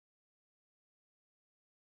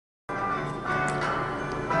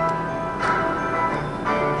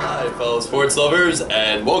fellow sports lovers,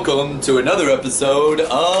 and welcome to another episode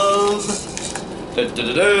of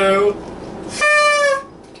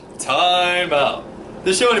Timeout,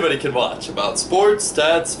 the show anybody can watch about sports,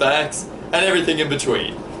 stats, facts, and everything in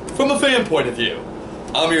between, from a fan point of view.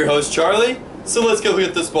 I'm your host, Charlie, so let's go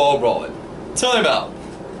get this ball rolling. Timeout.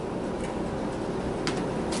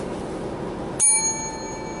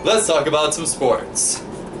 Let's talk about some sports.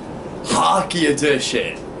 Hockey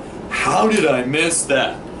edition. How did I miss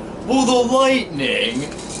that? Well, the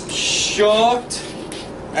Lightning shocked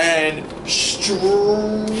and strike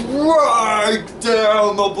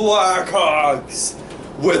down the Blackhawks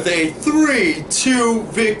with a 3-2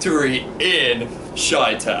 victory in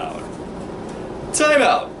Chi-Town.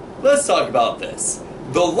 Timeout. Let's talk about this.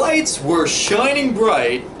 The lights were shining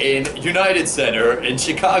bright in United Center in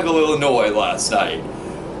Chicago, Illinois last night,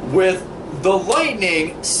 with the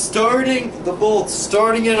Lightning starting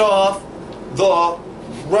it off the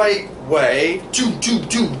right way,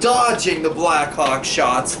 dodging the Blackhawks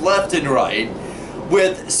shots left and right,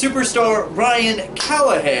 with superstar Ryan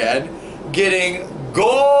Callahan getting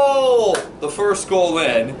the first goal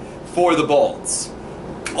in for the Bolts.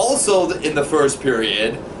 Also in the first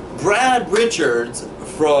period, Brad Richards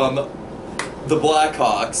from the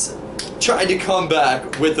Blackhawks tried to come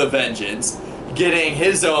back with a vengeance, getting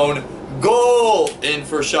his own goal in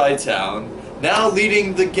for Chi-Town, now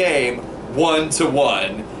leading the game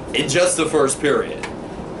 1-1 in just the first period.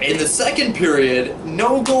 In the second period,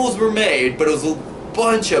 no goals were made, but it was a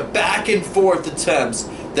bunch of back and forth attempts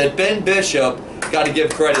that Ben Bishop got to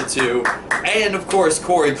give credit to, and of course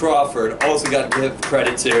Corey Crawford also got to give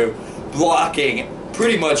credit to, blocking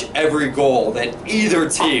pretty much every goal that either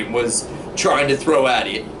team was trying to throw at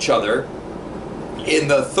each other. In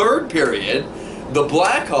the third period, the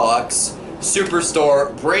Blackhawks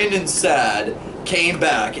superstar Brandon Saad came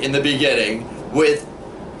back in the beginning with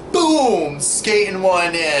skating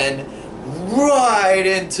one in right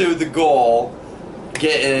into the goal,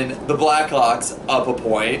 getting the Blackhawks up a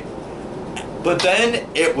point. But then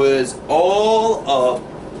it was all up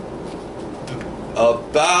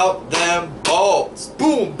about them Bolts.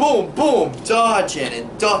 Boom, boom, boom, dodging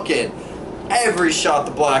and ducking every shot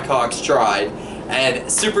the Blackhawks tried, and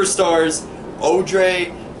superstars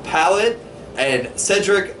Audrey Pallet and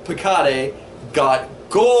Cedric Picade got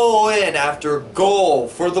goal in after goal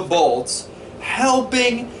for the Bolts,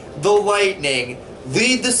 helping the Lightning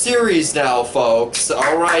lead the series now, folks.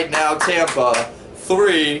 Alright, now Tampa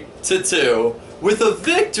 3-2, with a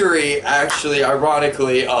victory, actually,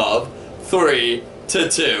 ironically, of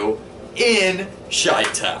 3-2 in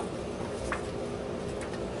Chi-Town.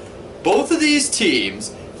 Both of these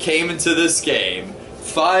teams came into this game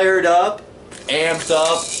fired up, amped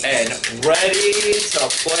up, and ready to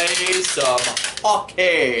play some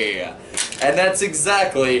hockey. And that's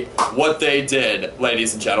exactly what they did,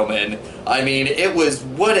 ladies and gentlemen. I mean, it was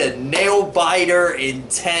what a nail-biter,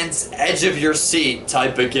 intense, edge-of-your-seat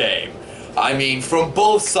type of game. I mean, from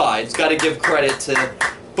both sides, got to give credit to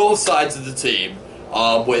both sides of the team.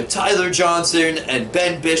 With Tyler Johnson and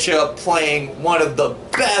Ben Bishop playing one of the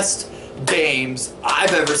best games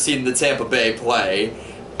I've ever seen the Tampa Bay play,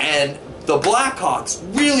 and the Blackhawks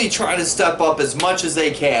really trying to step up as much as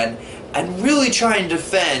they can and really trying to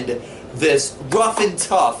defend this rough and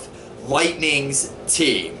tough Lightning's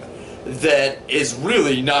team that is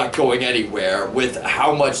really not going anywhere with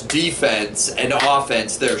how much defense and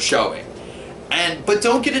offense they're showing. But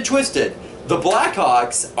don't get it twisted, the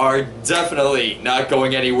Blackhawks are definitely not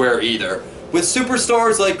going anywhere either, with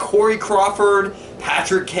superstars like Corey Crawford,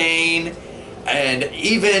 Patrick Kane, and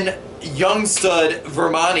even young stud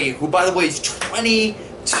Vermani, who by the way is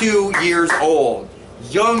 22 years old.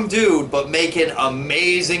 Young dude, but making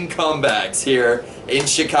amazing comebacks here in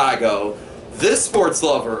Chicago. This sports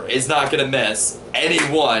lover is not going to miss any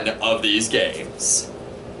one of these games.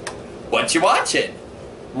 What you watching?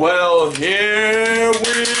 Well, here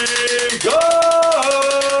we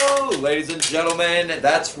go! Ladies and gentlemen,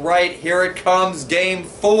 that's right, here it comes, Game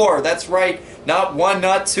 4. That's right, not 1,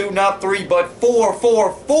 not 2, not 3, but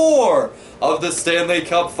 4 of the Stanley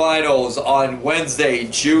Cup Finals on Wednesday,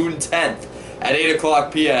 June 10th at 8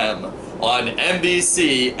 o'clock p.m. on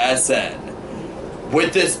NBC-SN.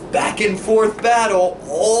 With this back-and-forth battle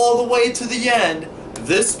all the way to the end,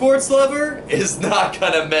 this sports lover is not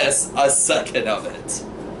going to miss a second of it.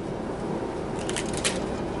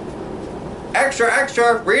 Extra,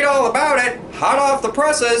 extra, read all about it, hot off the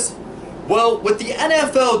presses. Well, with the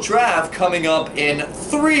NFL draft coming up in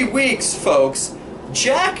 3 weeks, folks,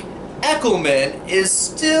 Jack Eckelman is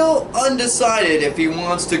still undecided if he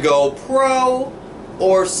wants to go pro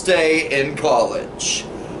or stay in college.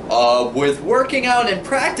 with working out and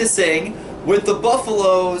practicing with the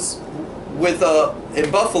Buffaloes, in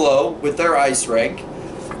Buffalo with their ice rink.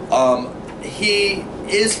 He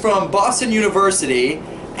is from Boston University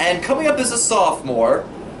and coming up as a sophomore,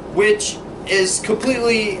 which is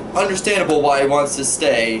completely understandable why he wants to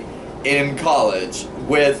stay in college,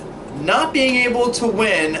 with not being able to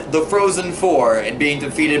win the Frozen Four and being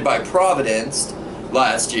defeated by Providence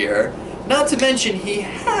last year. Not to mention he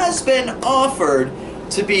has been offered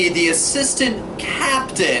to be the assistant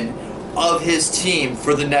captain of his team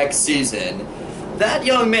for the next season. That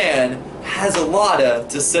young man has a lot of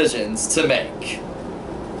decisions to make.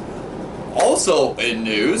 Also in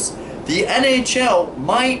news, the NHL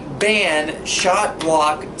might ban shot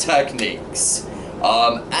block techniques.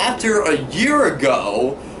 After a year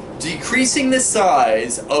ago decreasing the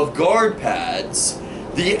size of guard pads,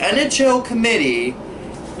 the NHL committee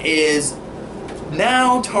is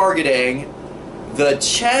now targeting the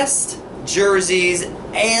chest, jerseys,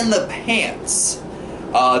 and the pants.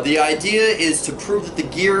 The idea is to prove that the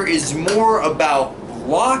gear is more about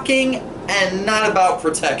blocking and not about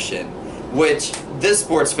protection, which this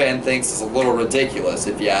sports fan thinks is a little ridiculous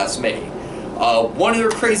if you ask me. One of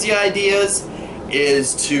their crazy ideas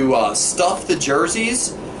is to stuff the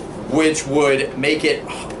jerseys, which would make it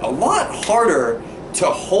a lot harder to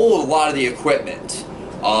hold a lot of the equipment.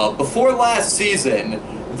 Before last season,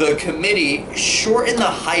 the committee shortened the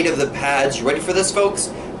height of the pads, you ready for this folks?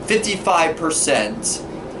 55%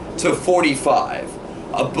 to 45,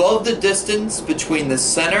 above the distance between the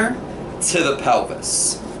center to the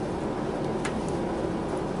pelvis.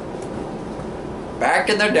 Back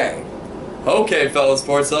in the day. Okay, fellow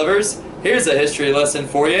sports lovers, here's a history lesson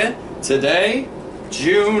for you. Today,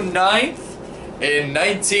 June 9th, in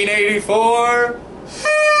 1984,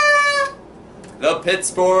 the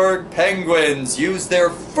Pittsburgh Penguins used their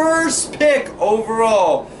first pick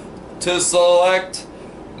overall to select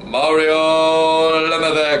Mario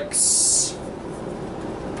Lemieux.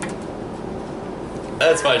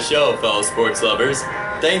 That's my show, fellow sports lovers.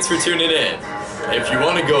 Thanks for tuning in. If you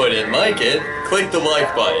want to go ahead and like it, click the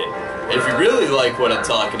like button. If you really like what I'm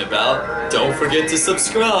talking about, don't forget to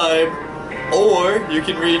subscribe. Or you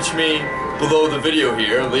can reach me below the video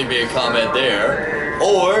here, leave me a comment there.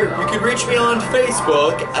 Or you can reach me on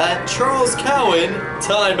Facebook at Charles Cowan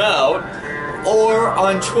Timeout, or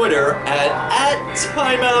on Twitter at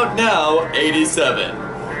TimeoutNow87.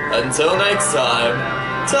 Until next time,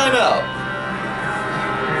 time out.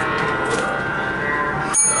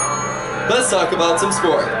 Let's talk about some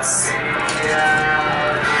sports.